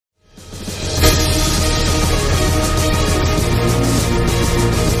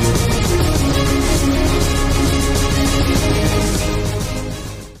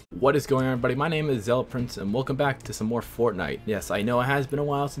What is going on, everybody? My name is Zelda Prince, and welcome back to some more Fortnite. Yes, I know it has been a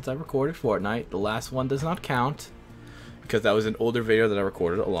while since I recorded Fortnite. The last one does not count, because that was an older video that I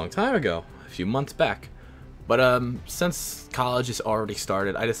recorded a long time ago, a few months back. But since college has already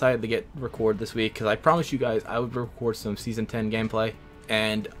started, I decided to record this week, because I promised you guys I would record some Season 10 gameplay,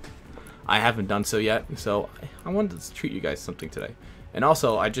 and I haven't done so yet, so I wanted to treat you guys something today. And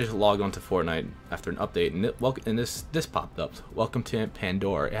also, I just logged onto Fortnite after an update, and this popped up. Welcome to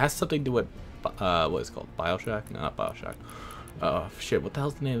Pandora. It has something to do with what is it called? BioShock? No, not BioShock. Shit. What the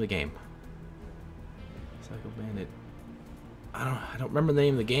hell's the name of the game? Psycho Bandit. I don't remember the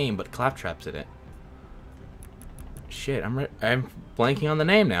name of the game, but Claptrap's in it. Shit. I'm blanking on the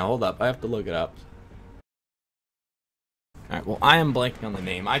name now. Hold up. I have to look it up. All right. Well, I am blanking on the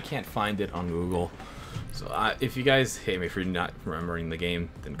name. I can't find it on Google. So if you guys hate me for not remembering the game,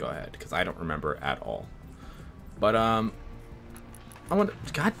 then go ahead, because I don't remember at all. But I want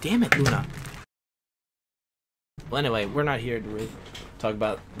to. God damn it, Luna. Well, anyway, we're not here to really talk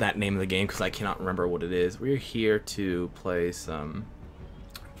about that name of the game because I cannot remember what it is. We're here to play some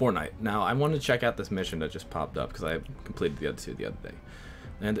Fortnite. Now, I wanted to check out this mission that just popped up because I completed the other two the other day.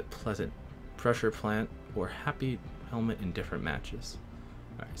 Land at Pleasant, Pressure Plant, or Happy Helmet in different matches.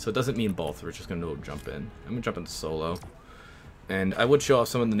 Alright, so it doesn't mean both. We're just gonna jump in. I'm gonna jump in solo, and I would show off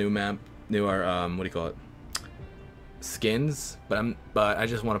some of the newer what do you call it, skins. But I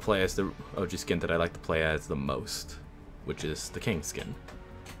just want to play as the OG skin that I like to play as the most, which is the King skin.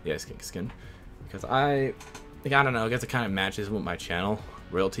 Yes, King skin, because I don't know. I guess it kind of matches with my channel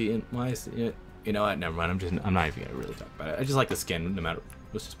royalty wise. You know what? Never mind. I'm not even gonna really talk about it. I just like the skin, no matter.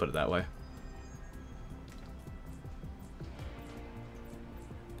 Let's just put it that way.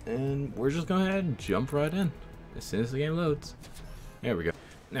 And we're just going to go ahead and jump right in as soon as the game loads. There we go.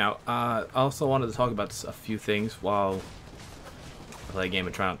 Now, I also wanted to talk about a few things while I play a game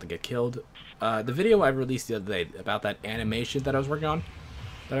and try not to get killed. The video I released the other day about that animation that I worked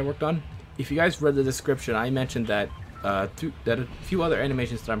on. If you guys read the description, I mentioned that that a few other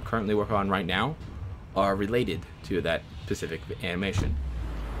animations that I'm currently working on right now are related to that specific animation.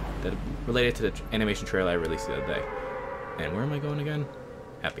 That related to the animation trailer I released the other day. And where am I going again?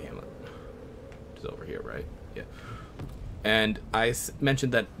 Happy Hamlet. It's over here, right? Yeah. And I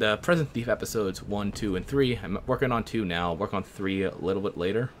mentioned that the Present Thief episodes 1, 2, and 3, I'm working on 2 now, I'll work on 3 a little bit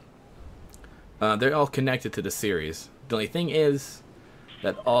later. They're all connected to the series. The only thing is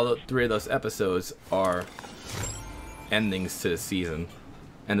that all 3 of those episodes are endings to the season,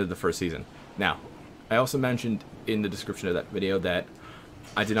 end of the first season. Now, I also mentioned in the description of that video that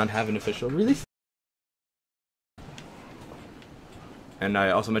I did not have an official release. And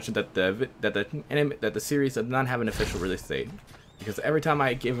I also mentioned that the series did not have an official release date, because every time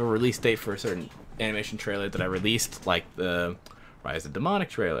I give a release date for a certain animation trailer that I released, like the Rise of the Demonic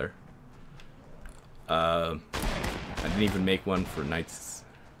trailer, I didn't even make one for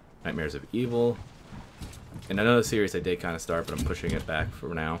Nightmares of Evil, and another series I did kind of start, but I'm pushing it back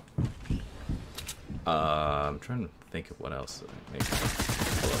for now. I'm trying to think of what else.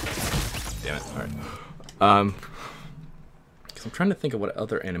 Damn it! All right. I'm trying to think of what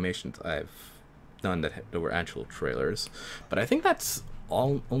other animations I've done that were actual trailers, but I think that's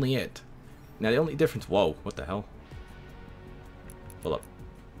only it. Now the only difference. Whoa! What the hell? Hold up.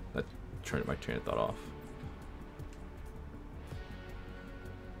 That turned my train of thought off.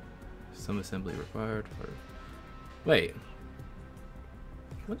 Some assembly required for. Wait.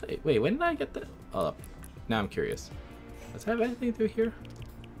 Wait. When did I get that? Hold up. Now I'm curious. Does it have anything to do here?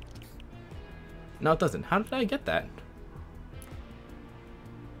 No, it doesn't. How did I get that?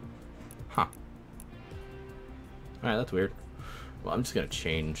 Huh. Alright, that's weird. Well, I'm just gonna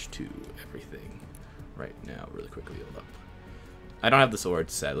change to everything right now really quickly. Hold up. I don't have the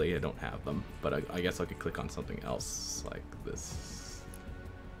swords, sadly. I don't have them. But I guess I could click on something else like this.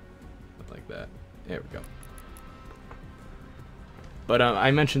 Like that. There we go. But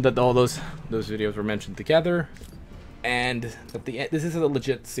I mentioned that all those videos were mentioned together. And that this is a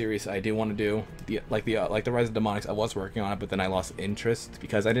legit series I do want to do. Like the Rise of Demonics, I was working on it, but then I lost interest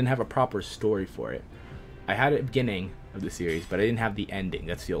because I didn't have a proper story for it. I had a beginning of the series, but I didn't have the ending.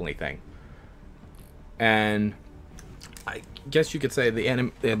 That's the only thing. And I guess you could say the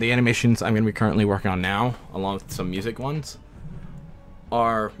animations I'm going to be currently working on now, along with some music ones,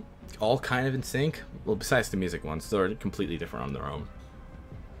 are all kind of in sync. Well, besides the music ones, they're completely different on their own.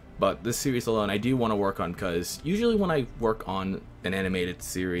 But this series alone, I do want to work on, because usually when I work on an animated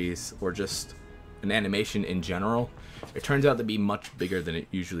series or just an animation in general, it turns out to be much bigger than it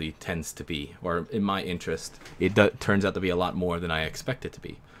usually tends to be. Or in my interest, it turns out to be a lot more than I expect it to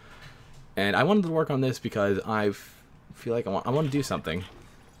be. And I wanted to work on this because I feel like I want to do something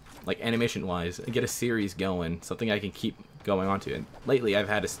like animation-wise, and get a series going, something I can keep going on to. And lately, I've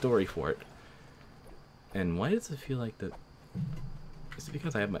had a story for it. And why does it feel like that? Is it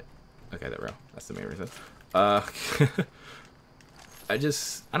because I have my... Okay, there we go. That's the main reason. I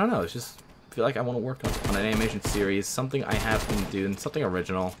don't know. It's just feel like I want to work on an animation series, something I have been doing, something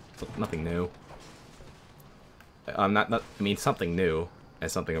original, nothing new. I mean something new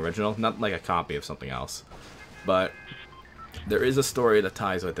and something original, not like a copy of something else. But there is a story that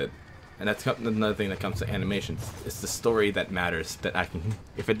ties with it, and that's another thing that comes to animations. It's the story that matters. That I can,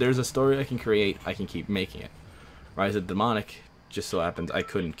 if there's a story I can create, I can keep making it. Rise of the Demonic, just so happens I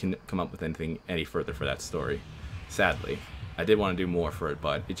couldn't come up with anything any further for that story. Sadly, I did want to do more for it,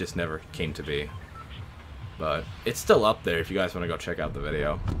 but it just never came to be. But it's still up there if you guys want to go check out the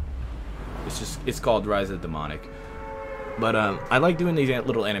video. It's called Rise of the Demonic. But I like doing these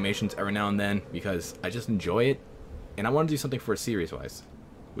little animations every now and then because I just enjoy it, and I want to do something for a series-wise,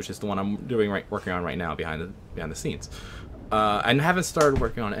 which is the one I'm working on right now behind the scenes. I haven't started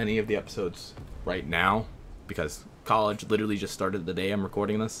working on any of the episodes right now because college literally just started the day I'm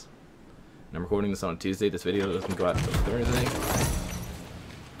recording this. And I'm recording this on a Tuesday. This video doesn't go out until Thursday.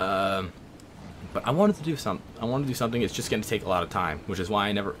 But I wanted to do something. It's just going to take a lot of time, which is why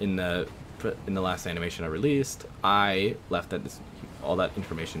I never in the last animation I released, I left all that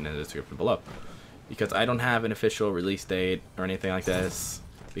information in the description below, because I don't have an official release date or anything like this.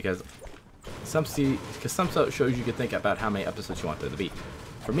 Because some shows you can think about how many episodes you want there to be.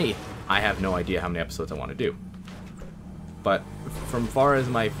 For me, I have no idea how many episodes I want to do. But from far as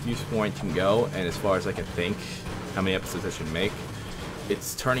my viewpoint can go, and as far as I can think how many episodes I should make,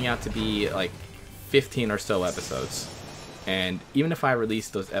 it's turning out to be like 15 or so episodes. And even if I release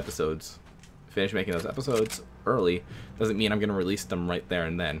those episodes, finish making those episodes early, doesn't mean I'm going to release them right there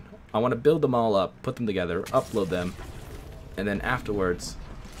and then. I want to build them all up, put them together, upload them, and then afterwards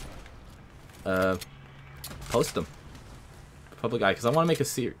post them. Public eye, because I want to make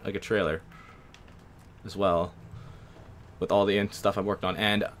a trailer as well, with all the stuff I've worked on,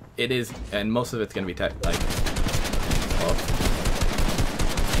 and most of it's gonna be oh,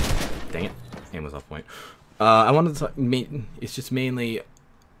 dang it, aim was off point. I wanted to it's just mainly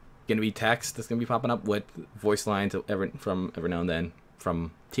gonna be text that's gonna be popping up with voice lines every now and then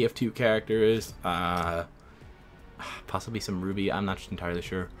from TF2 characters, possibly some Ruby. I'm not entirely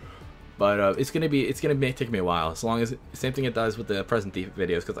sure. But it's gonna take me a while. As long as same thing it does with the present thief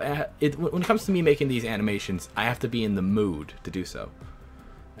videos, because when it comes to me making these animations, I have to be in the mood to do so.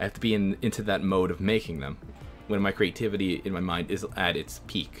 I have to be into that mode of making them when my creativity in my mind is at its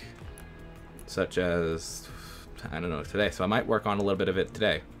peak, such as I don't know today. So I might work on a little bit of it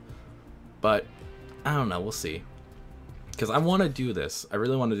today, but I don't know. We'll see. Because I want to do this. I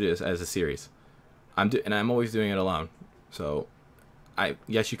really want to do this as a series. And I'm always doing it alone. So. I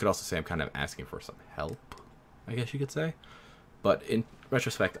guess you could also say I'm kind of asking for some help, I guess you could say. But in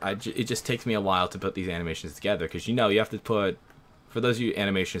retrospect, it just takes me a while to put these animations together, because you have to put, for those of you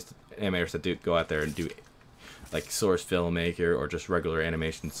animators that do go out there and do like Source Filmmaker or just regular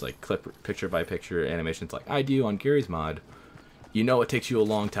animations like picture by picture animations like I do on Gary's mod, it takes you a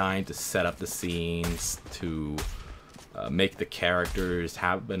long time to set up the scenes, to make the characters,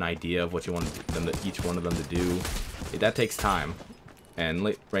 have an idea of what you want each one of them to do. That takes time. And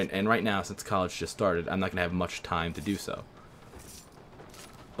right now, since college just started, I'm not gonna have much time to do so.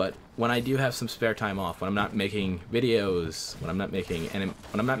 But when I do have some spare time off, when I'm not making videos, when I'm not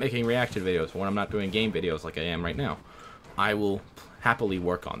making reaction videos, when I'm not doing game videos like I am right now, I will happily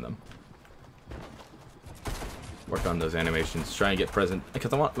work on them. Work on those animations, try and get present,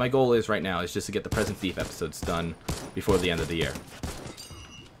 because my goal is right now is just to get the Present Thief episodes done before the end of the year.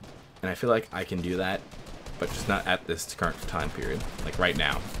 And I feel like I can do that, but just not at this current time period, like right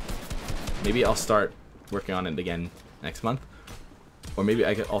now. Maybe I'll start working on it again next month, or maybe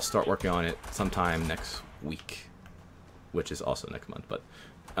I'll start working on it sometime next week, which is also next month. But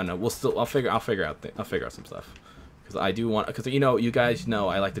I don't know. I'll figure out some stuff, because I do want, because you guys know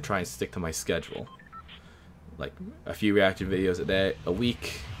I like to try and stick to my schedule, like a few reaction videos a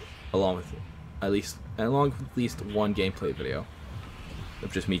week, along with at least one gameplay video.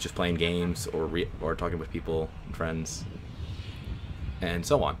 Of just me playing games or talking with people and friends and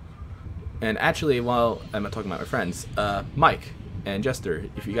so on. And actually, while I'm talking about my friends, Mike and Jester,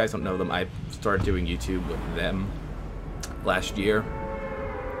 if you guys don't know them, I started doing YouTube with them last year,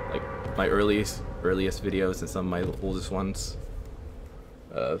 like my earliest videos and some of my oldest ones,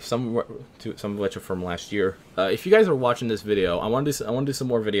 some of which are from last year. If you guys are watching this video, I want to do some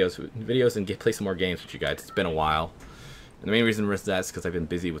more videos and play some more games with you guys. It's been a while. And the main reason for that is because I've been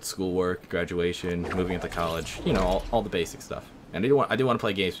busy with schoolwork, graduation, moving into college, all the basic stuff. And I do want to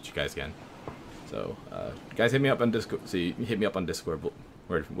play games with you guys again. So, guys, hit me up on Discord. So you hit me up on Discord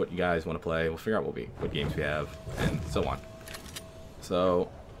where what you guys want to play. We'll figure out what games we have, and so on. So,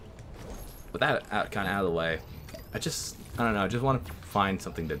 with that kind of out of the way, I don't know. I just want to find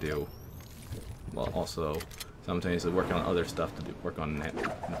something to do, while also simultaneously working on other stuff to work on in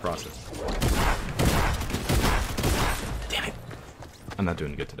the process. Damn it! I'm not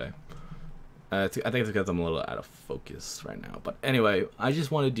doing good today. I think it's because I'm a little out of focus right now. But anyway, I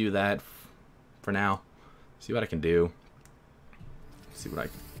just want to do that for now. See what I can do. See what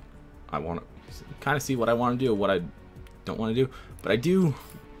I want to kind of see what I want to do, what I don't want to do. But I do.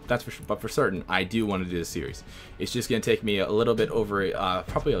 That's for sure. But for certain, I do want to do this series. It's just gonna take me a little bit over,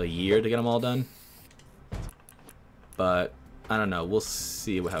 probably a year to get them all done. But I don't know. We'll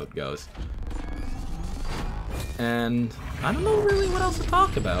see how it goes. And I don't know really what else to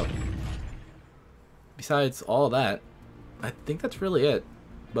talk about. Besides all that, I think that's really it.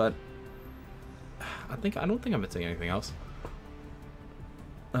 But I don't think I'm missing anything else.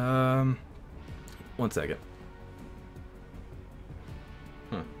 One second.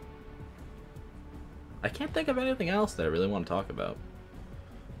 I can't think of anything else that I really want to talk about.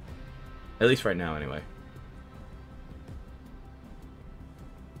 At least right now, anyway.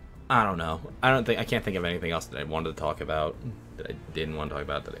 I don't know. I can't think of anything else that I wanted to talk about, that I didn't want to talk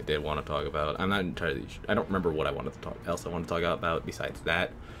about, that I did want to talk about. I'm not entirely sure. I don't remember what I wanted to talk about besides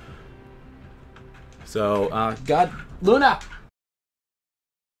that. So, God, Luna!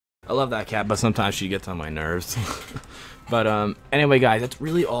 I love that cat, but sometimes she gets on my nerves. But, anyway, guys, that's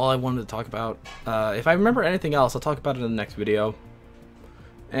really all I wanted to talk about. If I remember anything else, I'll talk about it in the next video.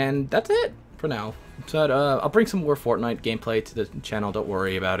 And that's it for now. So, I'll bring some more Fortnite gameplay to the channel, don't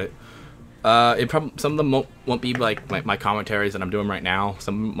worry about it. Some of them won't be like my commentaries that I'm doing right now.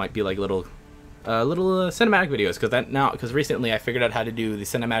 Some might be like little cinematic videos, because recently I figured out how to do the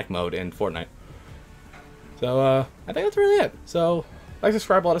cinematic mode in Fortnite. So, I think that's really it. So, like,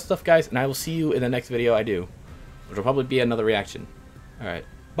 subscribe, all that stuff, guys, and I will see you in the next video I do, which will probably be another reaction. Alright,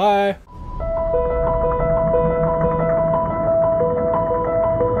 bye!